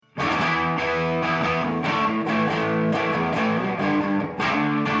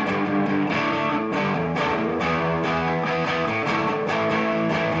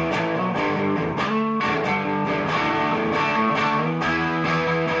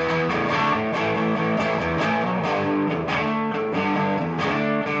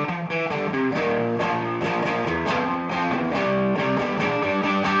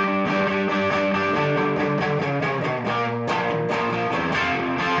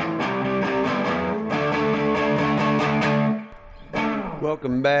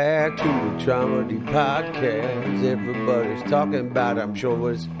Welcome back to the Traumedy Podcast. Everybody's talking about it. I'm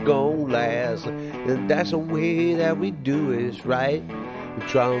sure it's gonna last. And that's the way that we do it, right? The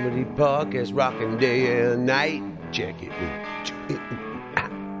Traumedy Podcast, rocking day and night. Check it.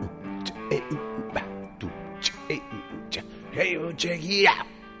 Hey, check it out.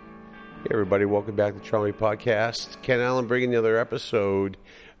 Hey, everybody. Welcome back to the Traumedy Podcast. Ken Allen bringing another episode.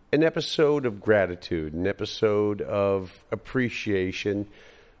 An episode of gratitude, an episode of appreciation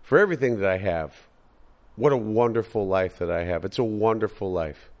for everything that I have. What a wonderful life that I have. It's a wonderful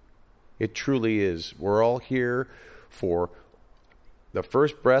life. It truly is. We're all here for the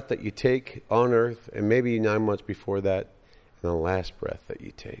first breath that you take on earth, and maybe 9 months before that, and the last breath that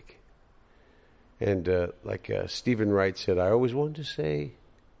you take. And like Stephen Wright said, I always wanted to say,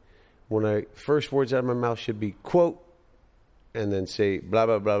 first words out of my mouth should be, quote, and then say blah,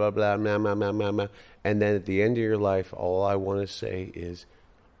 blah, blah, blah, blah, blah, blah, blah, blah, blah. And then at the end of your life, all I want to say is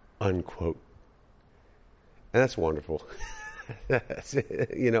unquote. And that's wonderful. That's,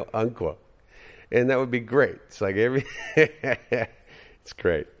 unquote. And that would be great. It's like it's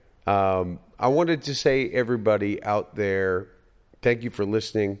great. I wanted to say, everybody out there, thank you for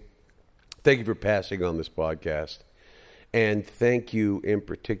listening. Thank you for passing on this podcast. And thank you in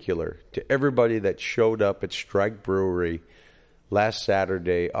particular to everybody that showed up at Strike Brewery last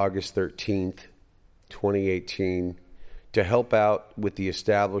Saturday, August 13th, 2018, to help out with the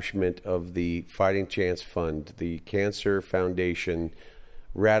establishment of the Fighting Chance Fund, the Cancer Foundation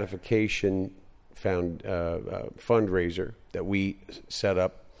ratification fundraiser that we set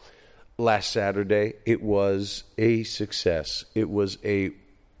up last Saturday. It was a success. It was an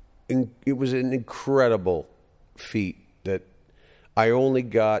incredible feat that I only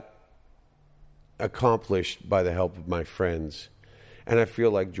got accomplished by the help of my friends. And I feel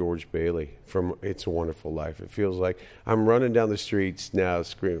like George Bailey from It's a Wonderful Life. It feels like I'm running down the streets now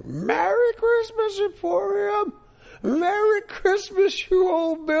screaming, Merry Christmas, Emporium! Merry Christmas, you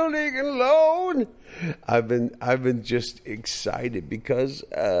old building and loan! I've been just excited because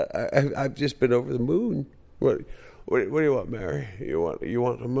I've just been over the moon. What do you want, Mary? You want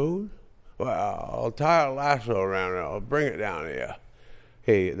the moon? Well, I'll tie a lasso around it. I'll bring it down to you.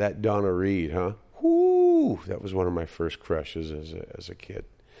 Hey, that Donna Reed, huh? Whoo! That was one of my first crushes as a kid.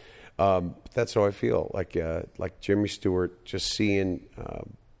 That's how I feel. Like Jimmy Stewart, just seeing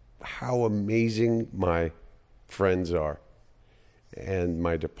how amazing my friends are and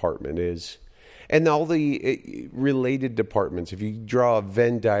my department is. And all the related departments. If you draw a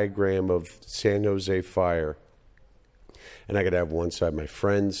Venn diagram of San Jose Fire, and I could have one side my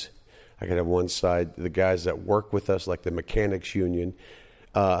friends, I could have one side the guys that work with us, like the mechanics union.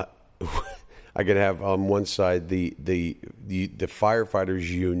 I could have on one side the firefighters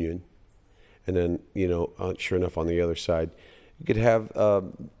union, and then sure enough, on the other side, you could have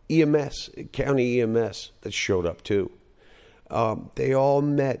EMS, county EMS that showed up too. They all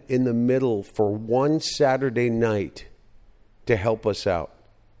met in the middle for one Saturday night to help us out,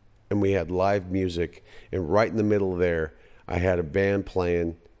 and we had live music. And right in the middle there, I had a band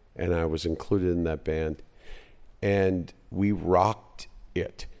playing, and I was included in that band, and we rocked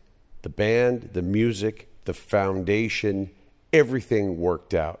it. The band, the music, the foundation, everything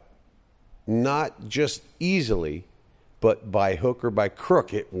worked out. Not just easily, but by hook or by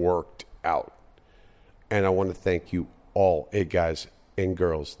crook, it worked out. And I want to thank you all, hey guys and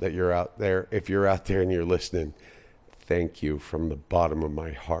girls, that you're out there. If you're out there and you're listening, thank you from the bottom of my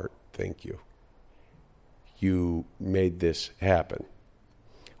heart. Thank you. You made this happen.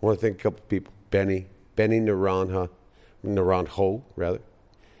 I want to thank a couple people. Benny Naranjo.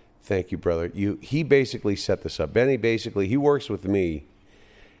 Thank you, brother. He basically set this up. Benny he works with me,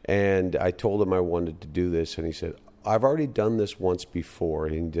 and I told him I wanted to do this, and he said, I've already done this once before,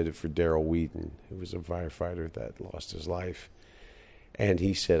 and he did it for Daryl Wheaton, who was a firefighter that lost his life. And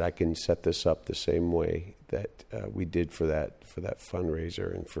he said, I can set this up the same way that we did for that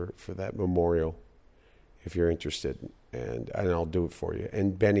fundraiser and for that memorial, if you're interested, and I'll do it for you.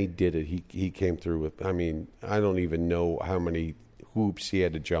 And Benny did it. He came through with, I don't even know how many hoops he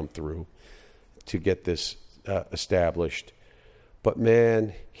had to jump through to get this established. But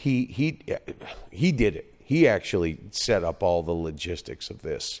man, he did it. He actually set up all the logistics of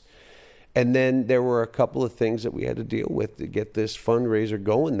this. And then there were a couple of things that we had to deal with to get this fundraiser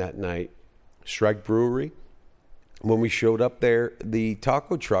going that night. Strike Brewery, when we showed up there, the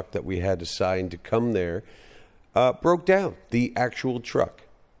taco truck that we had assigned to come there broke down. The actual truck,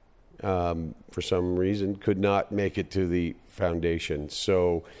 for some reason, could not make it to the foundation.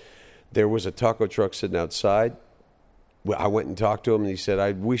 So there was a taco truck sitting outside. I went and talked to him, and he said,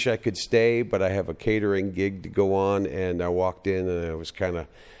 I wish I could stay, but I have a catering gig to go on. And I walked in, and I was kind of,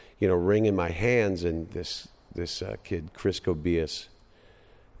 wringing my hands, and this kid, Chris Cobias,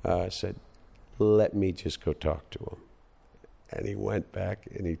 said, let me just go talk to him. And he went back,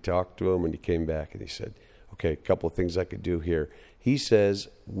 and he talked to him, and he came back, and he said, okay, a couple of things I could do here. He says,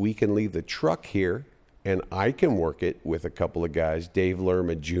 we can leave the truck here, and I can work it with a couple of guys, Dave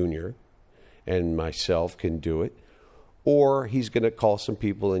Lerma Jr., and myself can do it. Or he's going to call some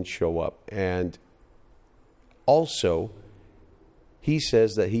people and show up. And also, he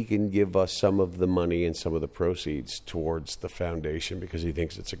says that he can give us some of the money and some of the proceeds towards the foundation because he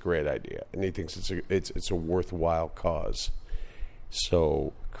thinks it's a great idea and he thinks it's a worthwhile cause.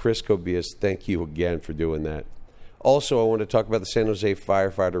 So, Chris Cobias, thank you again for doing that. Also, I want to talk about the San Jose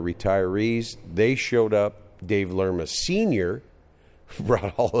firefighter retirees. They showed up. Dave Lerma Sr.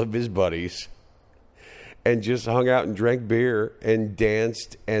 brought all of his buddies and just hung out and drank beer and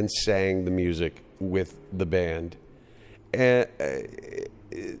danced and sang the music with the band. And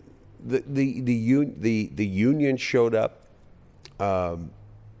the union showed up. Sean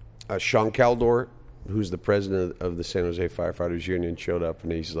Caldor, who's the president of the San Jose Firefighters Union, showed up,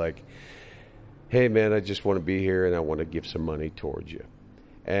 and he's like, hey, man, I just want to be here, and I want to give some money towards you.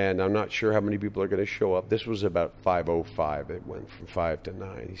 And I'm not sure how many people are going to show up. This was about 5:05. It went from 5 to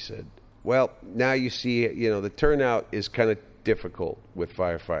 9. He said, well, now you see, the turnout is kind of difficult with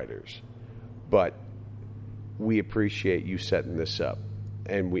firefighters, but we appreciate you setting this up,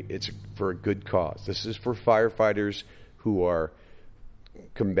 and it's for a good cause. This is for firefighters who are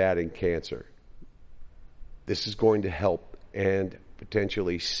combating cancer. This is going to help and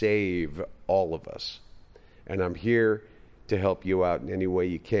potentially save all of us, and I'm here to help you out in any way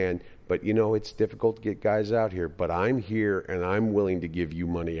you can. But it's difficult to get guys out here, but I'm here and I'm willing to give you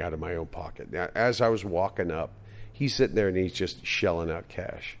money out of my own pocket. Now, as I was walking up, he's sitting there and he's just shelling out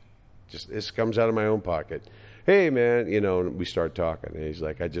cash. This comes out of my own pocket. Hey, man, and we start talking. And he's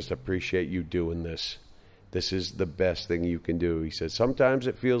like, I just appreciate you doing this. This is the best thing you can do. He said, sometimes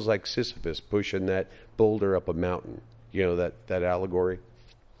it feels like Sisyphus pushing that boulder up a mountain. That allegory.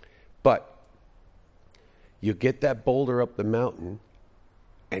 But you get that boulder up the mountain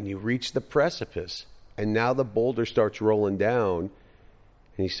and you reach the precipice, and now the boulder starts rolling down. And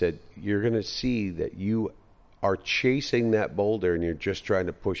he said, you're going to see that you are chasing that boulder and you're just trying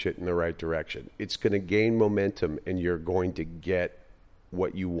to push it in the right direction. It's going to gain momentum and you're going to get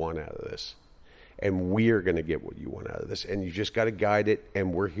what you want out of this. And we're going to get what you want out of this. And you just got to guide it,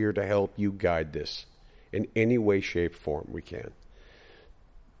 and we're here to help you guide this in any way, shape, form we can.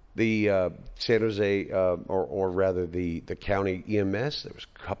 The San Jose, or rather the county EMS, there was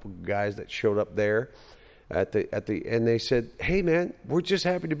a couple of guys that showed up there and they said, hey, man, we're just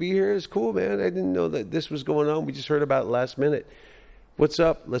happy to be here. It's cool, man. I didn't know that this was going on. We just heard about it last minute. What's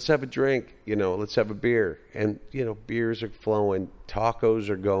up? Let's have a drink. Let's have a beer. And, beers are flowing. Tacos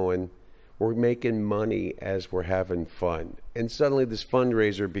are going. We're making money as we're having fun. And suddenly this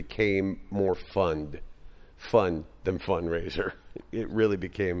fundraiser became more fun than fundraiser. It really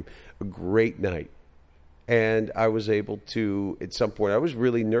became a great night. And I was able to, at some point, I was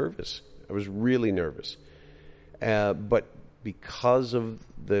really nervous. But because of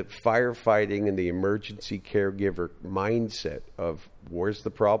the firefighting and the emergency caregiver mindset of, where's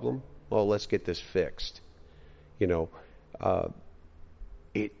the problem? Well, let's get this fixed. It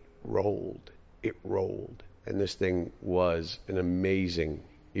rolled. And this thing was an amazing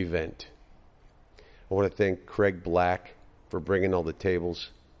event. I want to thank Craig Black for bringing all the tables,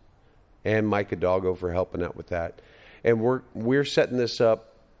 and Mike Hidalgo for helping out with that. And we're setting this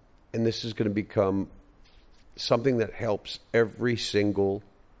up, and this is going to become something that helps every single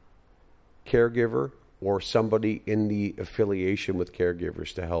caregiver or somebody in the affiliation with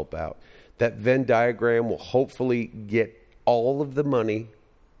caregivers to help out. That Venn diagram will hopefully get all of the money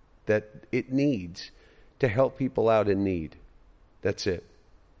that it needs to help people out in need. That's it.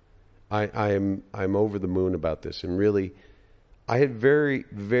 I'm over the moon about this, and really, I had very,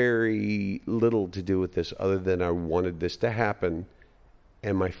 very little to do with this other than I wanted this to happen,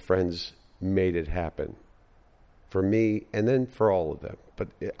 and my friends made it happen for me and then for all of them. But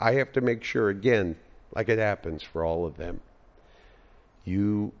I have to make sure, again, like it happens for all of them.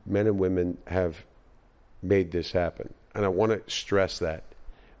 You men and women have made this happen, and I want to stress that.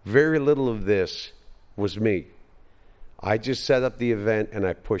 Very little of this was me. I just set up the event and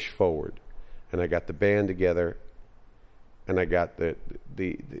I pushed forward, and I got the band together, and I got the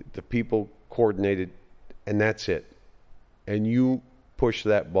people coordinated, and that's it. And you push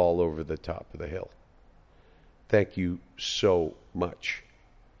that ball over the top of the hill. Thank you so much.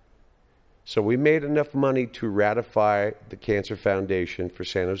 So we made enough money to ratify the Cancer Foundation for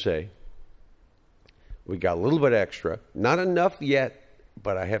San Jose. We got a little bit extra. Not enough yet,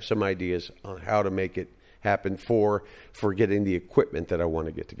 but I have some ideas on how to make it happen for getting the equipment that I want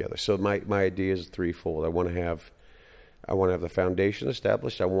to get together. So my idea is threefold. I want to have the foundation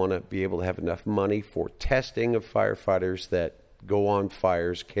established. I want to be able to have enough money for testing of firefighters that go on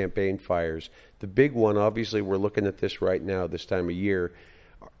fires, campaign fires. The big one, obviously, we're looking at this right now, this time of year,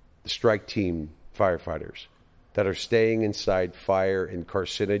 the strike team firefighters that are staying inside fire and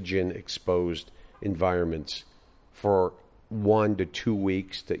carcinogen exposed environments for 1 to 2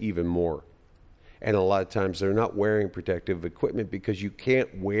 weeks to even more. And a lot of times they're not wearing protective equipment because you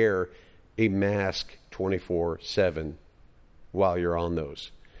can't wear a mask 24/7 while you're on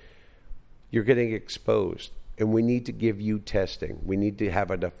those. You're getting exposed, and we need to give you testing. We need to have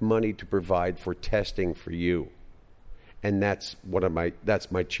enough money to provide for testing for you. And that's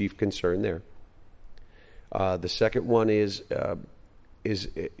my chief concern there. The second one is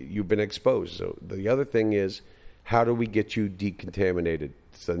you've been exposed. So the other thing is, how do we get you decontaminated?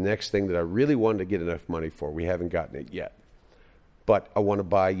 It's the next thing that I really wanted to get enough money for. We haven't gotten it yet. But I want to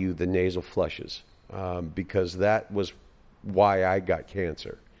buy you the nasal flushes because that was why I got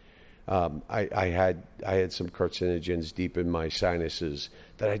cancer. I had some carcinogens deep in my sinuses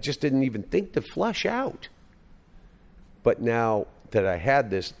that I just didn't even think to flush out. But now that I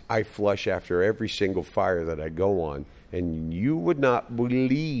had this, I flush after every single fire that I go on. And you would not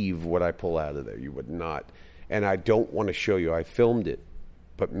believe what I pull out of there. You would not. And I don't want to show you. I filmed it.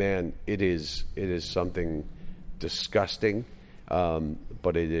 But man, it is something disgusting.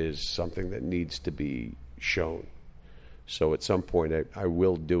 But it is something that needs to be shown. So at some point I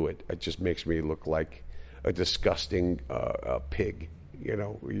will do it. It just makes me look like a disgusting pig. You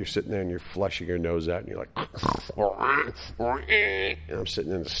know, you're sitting there and you're flushing your nose out and you're like, and I'm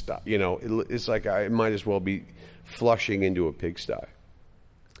sitting in the stuff. You know, it's like I might as well be flushing into a pigsty.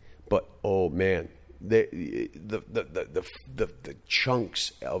 But oh man, the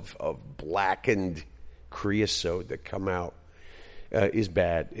chunks of blackened creosote that come out is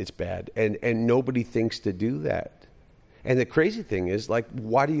bad. It's bad, and nobody thinks to do that. And the crazy thing is, like,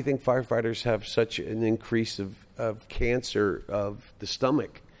 why do you think firefighters have such an increase of cancer of the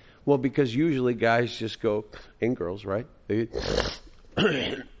stomach? Well, because usually guys just go, and girls, right?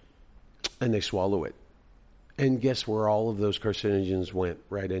 And they swallow it. And guess where all of those carcinogens went?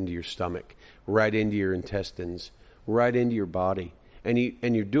 Right into your stomach, right into your intestines, right into your body. And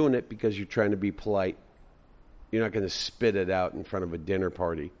you're doing it because you're trying to be polite. You're not going to spit it out in front of a dinner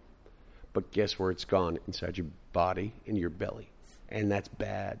party. But guess where it's gone? Inside your body, in your belly. And that's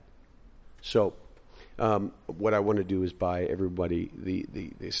bad. So what I want to do is buy everybody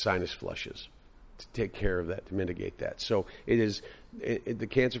the sinus flushes to take care of that, to mitigate that. So the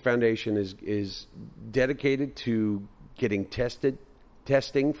Cancer Foundation is dedicated to getting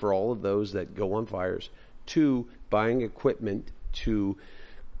testing for all of those that go on fires, to buying equipment to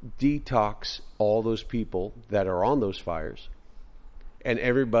detox all those people that are on those fires, and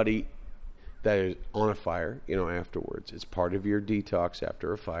everybody that is on a fire, you know, afterwards. It's part of your detox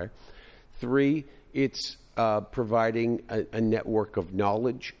after a fire. 3, it's providing a network of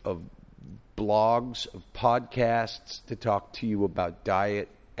knowledge, of blogs, of podcasts to talk to you about diet,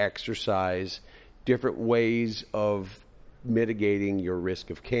 exercise, different ways of mitigating your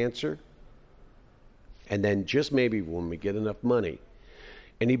risk of cancer. And then just maybe when we get enough money,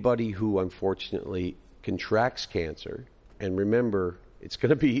 anybody who unfortunately contracts cancer, and remember, it's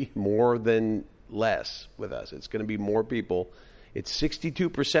going to be more than less with us. It's going to be more people. It's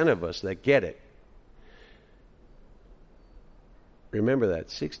 62% of us that get it. Remember that.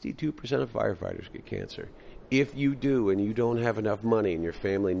 62% of firefighters get cancer. If you do and you don't have enough money and your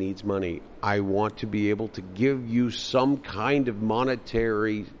family needs money, I want to be able to give you some kind of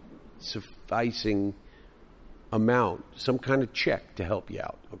monetary sufficing amount, some kind of check to help you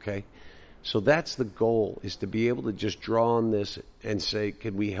out, okay? So that's the goal, is to be able to just draw on this and say,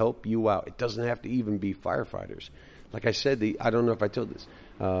 can we help you out? It doesn't have to even be firefighters. Like I said, I don't know if I told this.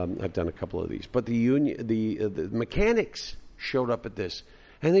 I've done a couple of these. But the mechanics showed up at this.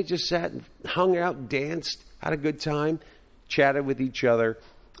 And they just sat and hung out, danced, had a good time, chatted with each other,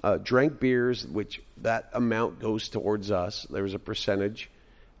 drank beers, which that amount goes towards us. There was a percentage.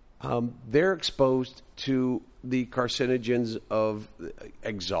 They're exposed to the carcinogens of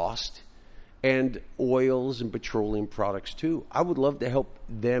exhaust and oils and petroleum products too. I would love to help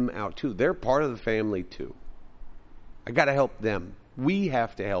them out too. They're part of the family too. I got to help them. We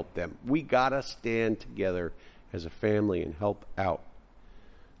have to help them. We got to stand together as a family and help out.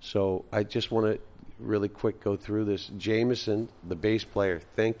 So I just want to really quick go through this. Jameson, the bass player,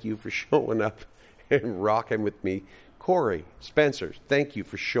 thank you for showing up and rocking with me. Corey, Spencer, thank you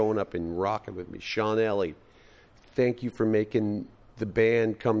for showing up and rocking with me. Sean Ellie, thank you for making the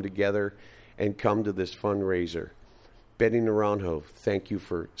band come together and come to this fundraiser. Betty Naranjo, thank you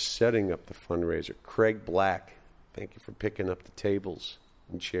for setting up the fundraiser. Craig Black, thank you for picking up the tables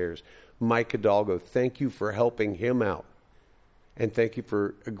and chairs. Mike Hidalgo, thank you for helping him out. And thank you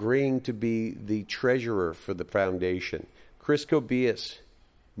for agreeing to be the treasurer for the foundation. Chris Cobias,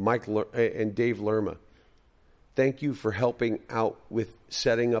 and Dave Lerma, thank you for helping out with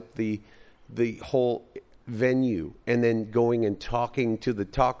setting up the whole venue and then going and talking to the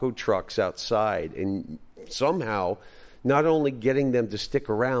taco trucks outside and somehow not only getting them to stick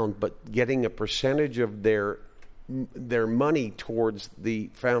around, but getting a percentage of their money towards the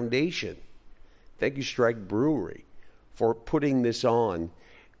foundation. Thank you, Strike Brewery, for putting this on.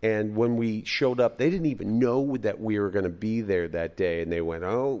 And when we showed up, they didn't even know that we were going to be there that day. And they went,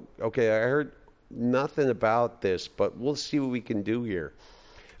 oh, okay, I heard nothing about this, but we'll see what we can do here.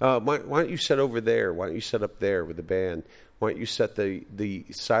 Why don't you set over there? Why don't you set up there with the band? Why don't you set the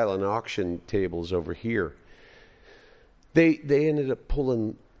silent auction tables over here? They ended up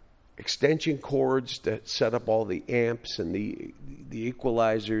pulling extension cords that set up all the amps and the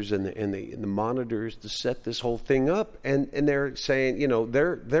equalizers and the monitors to set this whole thing up. And they're saying,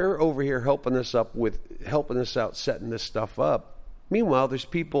 they're over here helping us out setting this stuff up. Meanwhile, there's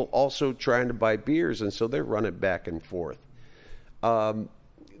people also trying to buy beers, and so they're running back and forth. The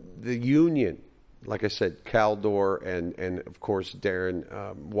union, like I said, Caldor and of course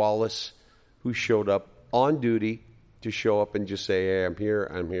Darren Wallace, who showed up on duty to show up and just say, hey, I'm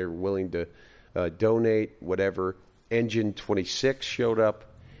here, willing to donate, whatever. Engine 26 showed up.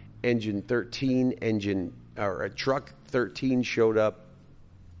 Engine 13, truck 13 showed up.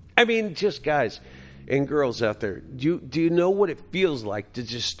 I mean, just guys and girls out there, do you know what it feels like to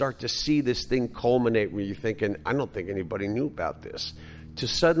just start to see this thing culminate where you're thinking, I don't think anybody knew about this, to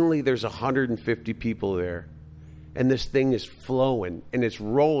suddenly there's 150 people there, and this thing is flowing, and it's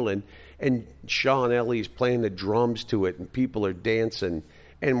rolling, and Sean Ellie's playing the drums to it, and people are dancing,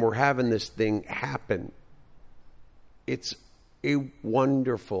 and we're having this thing happen. It's a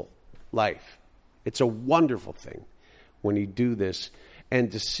wonderful life. It's a wonderful thing when you do this,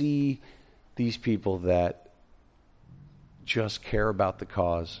 and to see these people that just care about the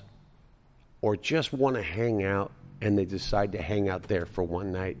cause or just want to hang out, and they decide to hang out there for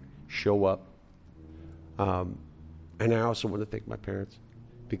one night, show up. And I also want to thank my parents,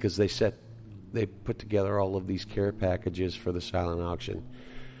 because they put together all of these care packages for the silent auction.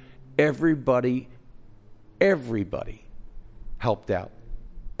 Everybody helped out.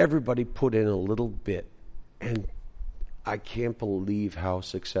 Everybody put in a little bit, and I can't believe how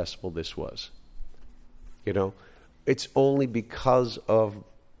successful this was. It's only because of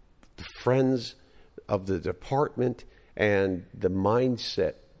the friends of the department and the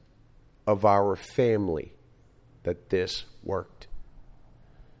mindset of our family that this worked.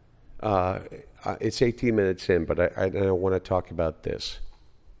 It's 18 minutes in, but I want to talk about this.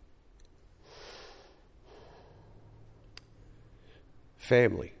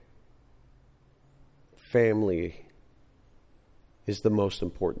 Family. Family is the most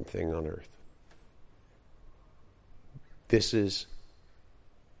important thing on earth. This is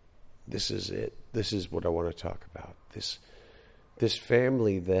it. This is what I want to talk about. This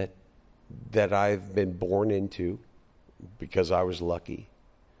family that I've been born into because I was lucky.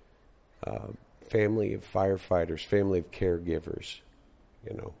 Family of firefighters, family of caregivers.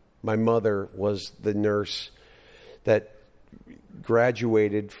 My mother was the nurse that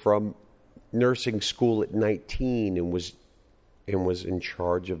graduated from nursing school at 19 and was in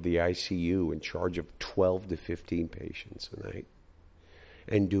charge of the ICU, in charge of 12 to 15 patients a night,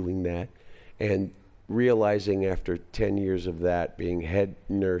 and doing that, and realizing after 10 years of that, being head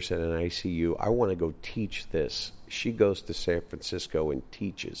nurse at an ICU, I want to go teach this. She goes to San Francisco and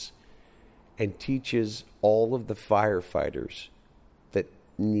teaches all of the firefighters that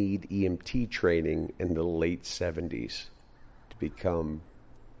need EMT training in the late 70s to become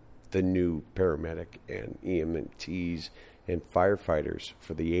the new paramedic and EMTs and firefighters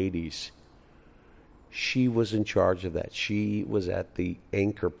for the 80s. She was in charge of that. She was at the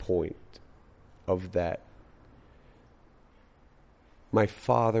anchor point of that. My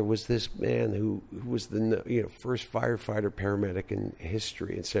father was this man who was the first firefighter paramedic in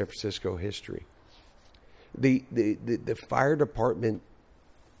history, in San Francisco history. The fire department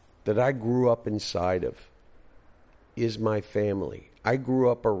that I grew up inside of is my family. I grew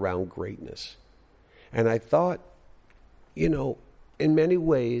up around greatness. And I thought, in many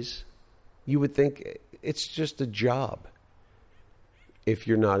ways, You would think it's just a job if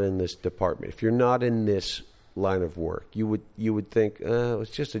you're not in this department. If you're not in this line of work, you would think,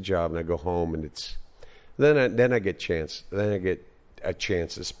 it's just a job, and I go home, and it's then I get a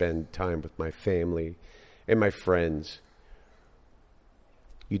chance to spend time with my family and my friends.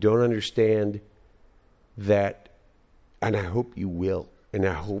 You don't understand that, and I hope you will, and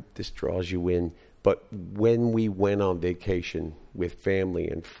I hope this draws you in. But when we went on vacation with family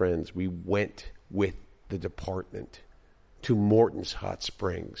and friends, we went with the department to Morton's Hot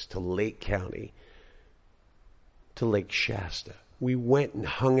Springs, to Lake County, to Lake Shasta. We went and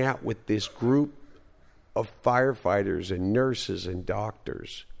hung out with this group of firefighters and nurses and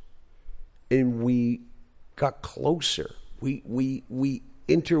doctors, and we got closer. We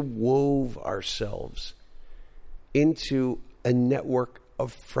interwove ourselves into a network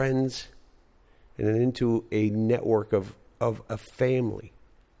of friends and into a network of a family.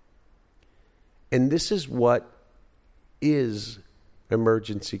 And this is what is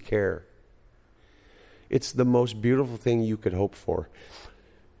emergency care. It's the most beautiful thing you could hope for.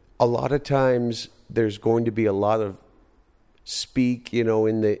 A lot of times there's going to be a lot of speak,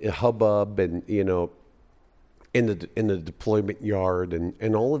 in the hubbub and, in the deployment yard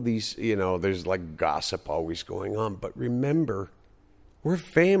and all of these, there's like gossip always going on. But remember, we're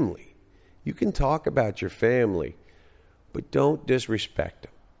family. You can talk about your family, but don't disrespect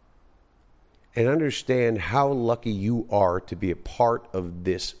them. And understand how lucky you are to be a part of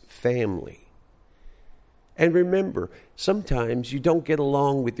this family. And remember, sometimes you don't get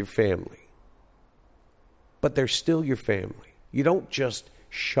along with your family, but they're still your family. You don't just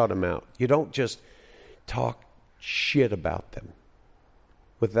shut them out. You don't just talk shit about them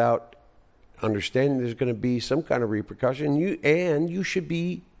without understanding there's going to be some kind of repercussion. You should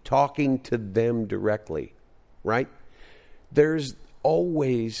be talking to them directly, right? There's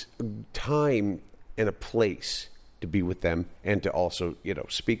always a time and a place to be with them and to also,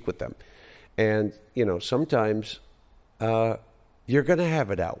 speak with them. And, sometimes you're going to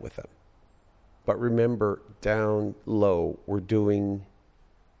have it out with them. But remember, down low, we're doing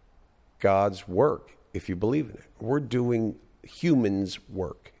God's work if you believe in it. We're doing humans'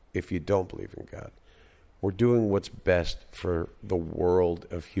 work if you don't believe in God. We're doing what's best for the world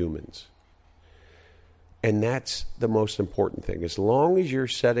of humans. And that's the most important thing. As long as you're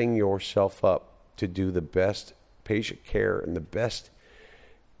setting yourself up to do the best patient care and the best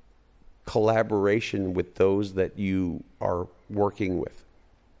collaboration with those that you are working with,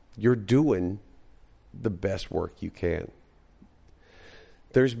 you're doing the best work you can.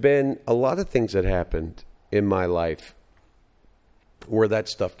 There's been a lot of things that happened in my life where that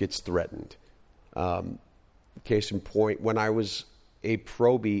stuff gets threatened. Case in point, when I was a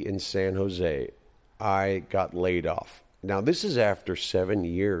probie in San Jose, I got laid off. Now, this is after 7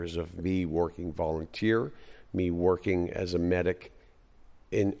 years of me working volunteer, me working as a medic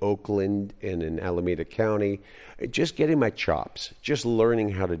in Oakland and in Alameda County, just getting my chops, just learning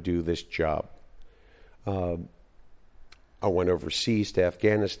how to do this job. I went overseas to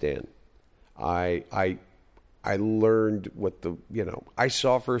Afghanistan. I learned what I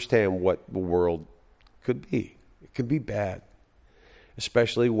saw firsthand what the world could be. It could be bad,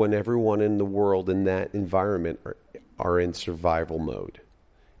 especially when everyone in the world in that environment are in survival mode,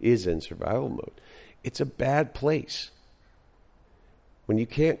 is in survival mode. It's a bad place. When you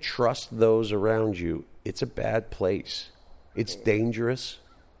can't trust those around you, it's a bad place. It's dangerous.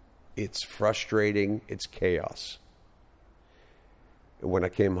 It's frustrating. It's chaos. And when I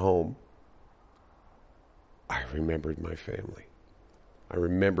came home, I remembered my family. I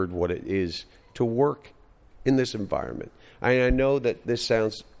remembered what it is to work in this environment. I know that this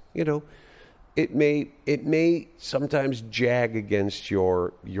sounds, it may sometimes jag against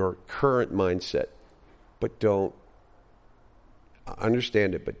your current mindset, but don't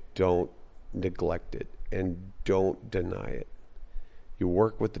understand it, but don't neglect it and don't deny it. You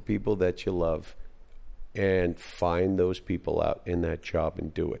work with the people that you love and find those people out in that job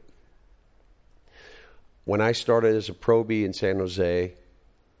and do it. When I started as a probie in San Jose,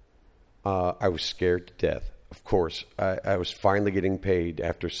 I was scared to death. Of course, I was finally getting paid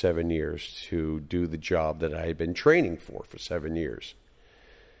after 7 years to do the job that I had been training for 7 years.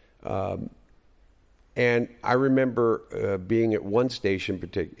 And I remember being at one station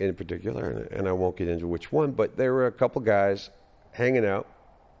in particular, and I won't get into which one, but there were a couple guys hanging out,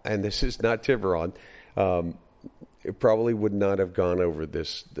 and this is not Tiburon. It probably would not have gone over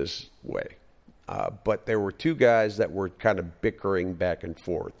this way. But there were two guys that were kind of bickering back and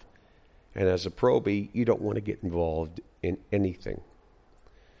forth. And as a probie, you don't want to get involved in anything.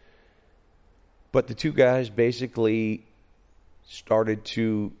 But the two guys basically started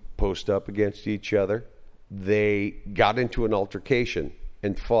to post up against each other. They got into an altercation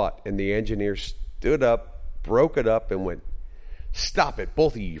and fought, and the engineer stood up, broke it up, and went, "Stop it,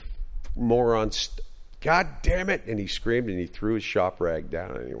 both of you morons. God damn it." And he screamed, and he threw his shop rag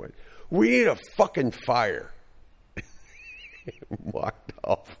down, and he went, "We need a fucking fire." Walked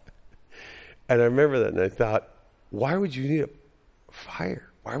off. And I remember that, and I thought, why would you need a fire?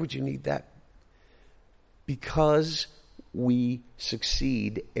 Why would you need that? Because we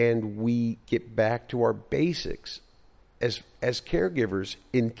succeed and we get back to our basics as caregivers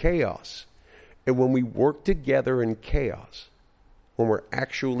in chaos. And when we work together in chaos, when we're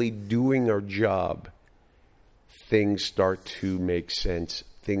actually doing our job, things start to make sense.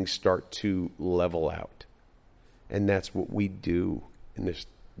 Things start to level out. And that's what we do in this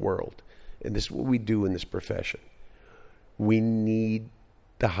world. And this is what we do in this profession. We need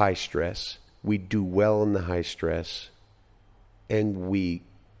the high stress. We do well in the high stress. And we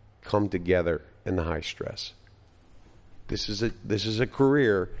come together in the high stress. This is a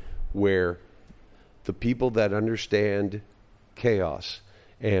career where the people that understand chaos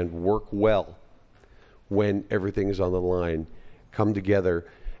and work well when everything is on the line come together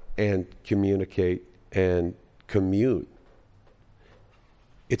and communicate and commune.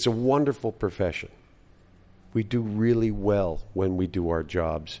 It's a wonderful profession. We do really well when we do our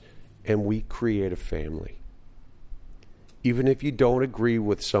jobs, and we create a family. Even if you don't agree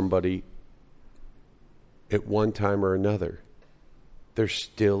with somebody at one time or another, they're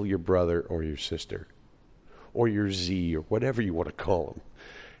still your brother or your sister or your Z or whatever you want to call them.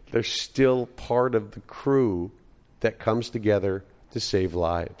 They're still part of the crew that comes together to save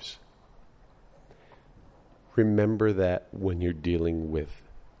lives. Remember that when you're dealing with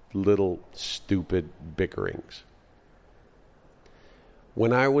little stupid bickerings.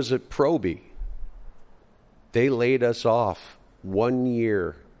 When I was at Proby, they laid us off 1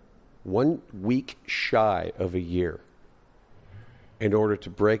 week shy of a year, in order to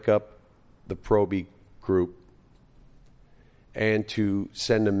break up the Proby group and to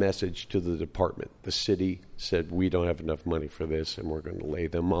send a message to the department. The city said, "We don't have enough money for this, and we're going to lay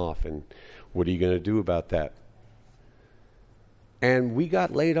them off. And what are you going to do about that?" And we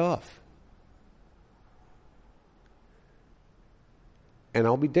got laid off. And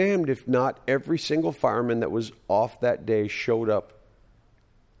I'll be damned if not every single fireman that was off that day showed up.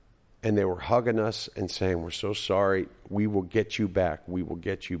 And they were hugging us and saying, "We're so sorry. We will get you back. We will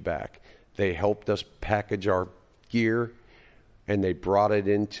get you back." They helped us package our gear, and they brought it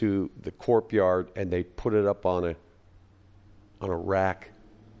into the corp yard, and they put it up on a rack.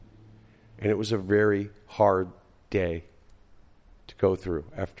 And it was a very hard day to go through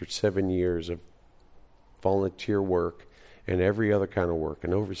after 7 years of volunteer work and every other kind of work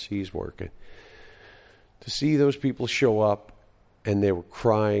and overseas work. And to see those people show up, and they were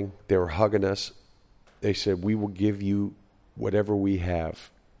crying, they were hugging us. They said, "We will give you whatever we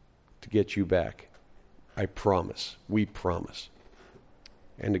have to get you back. I promise. We promise."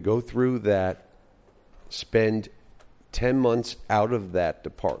 And to go through that, spend 10 months out of that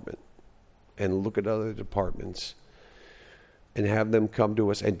department and look at other departments and have them come to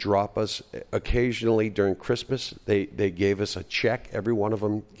us and drop us occasionally during Christmas. They gave us a check. Every one of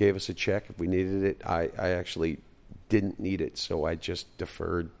them gave us a check if we needed it. I actually didn't need it, so I just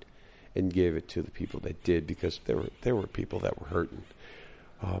deferred and gave it to the people that did, because there were people that were hurting.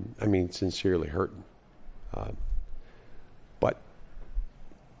 Sincerely hurting.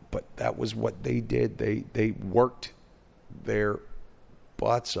 But that was what they did. They worked their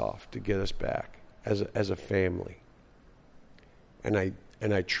butts off to get us back as a family. And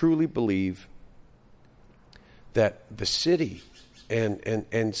I truly believe that the city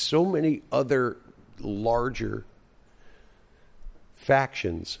and so many other larger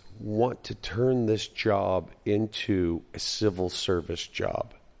factions want to turn this job into a civil service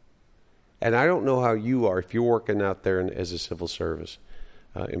job. And I don't know how you are if you're working out there as a civil service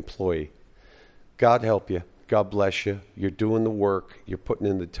employee. God help you. God bless you. You're doing the work. You're putting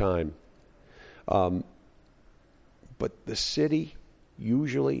in the time. But the city,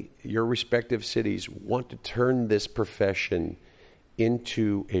 usually your respective cities, want to turn this profession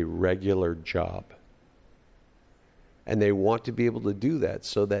into a regular job. And they want to be able to do that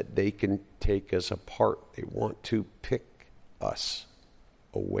so that they can take us apart. They want to pick us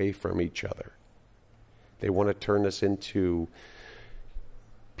away from each other. They want to turn us into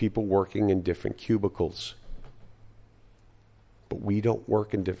people working in different cubicles. But we don't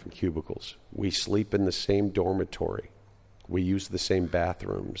work in different cubicles. We sleep in the same dormitory. We use the same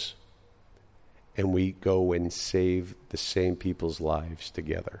bathrooms. And we go and save the same people's lives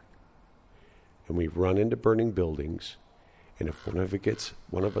together. And we run into burning buildings, And if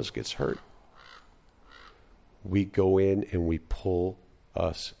one of us gets hurt, we go in and we pull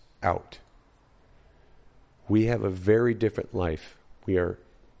us out. We have a very different life. We are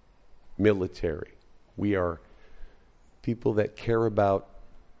military. We are people that care about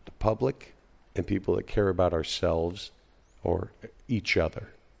the public and people that care about ourselves or each other.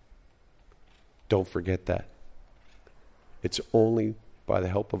 Don't forget that. It's only by the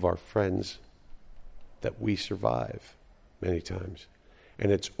help of our friends that we survive many times.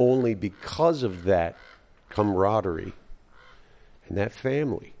 And it's only because of that camaraderie and that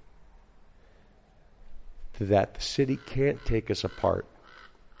family that the city can't take us apart.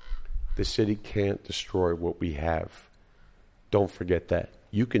 The city can't destroy what we have. Don't forget that.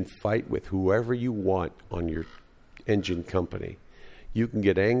 You can fight with whoever you want on your engine company. You can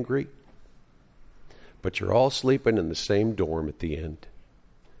get angry, but you're all sleeping in the same dorm at the end.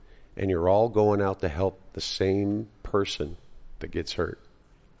 And you're all going out to help the same person that gets hurt.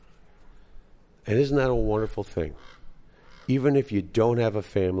 And isn't that a wonderful thing? Even if you don't have a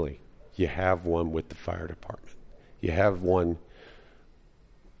family, you have one with the fire department. You have one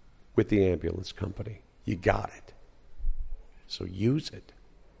with the ambulance company. You got it. So use it.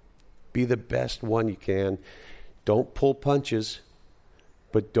 Be the best one you can. Don't pull punches,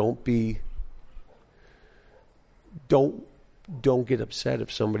 but don't get upset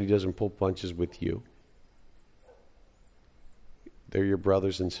if somebody doesn't pull punches with you. They're your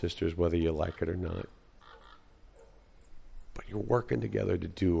brothers and sisters, whether you like it or not. But you're working together to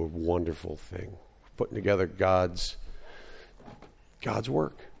do a wonderful thing. Putting together God's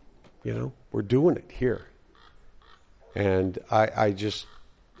work. You know, we're doing it here. And I'm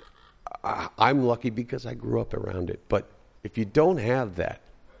lucky because I grew up around it. But if you don't have that,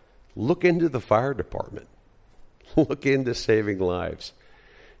 look into the fire department. Look into saving lives,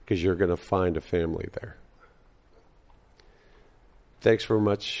 because you're going to find a family there. Thanks very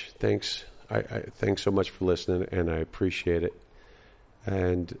much. Thanks so much for listening, and I appreciate it.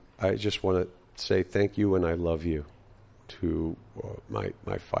 And I just want to say thank you and I love you to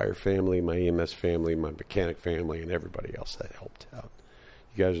my fire family, my EMS family, my mechanic family, and everybody else that helped out.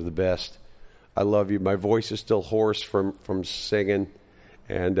 You guys are the best. I love you. My voice is still hoarse from singing,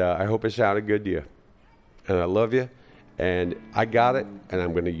 and I hope it sounded good to you. And I love you, and I got it, and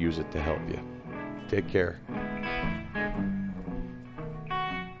I'm going to use it to help you. Take care.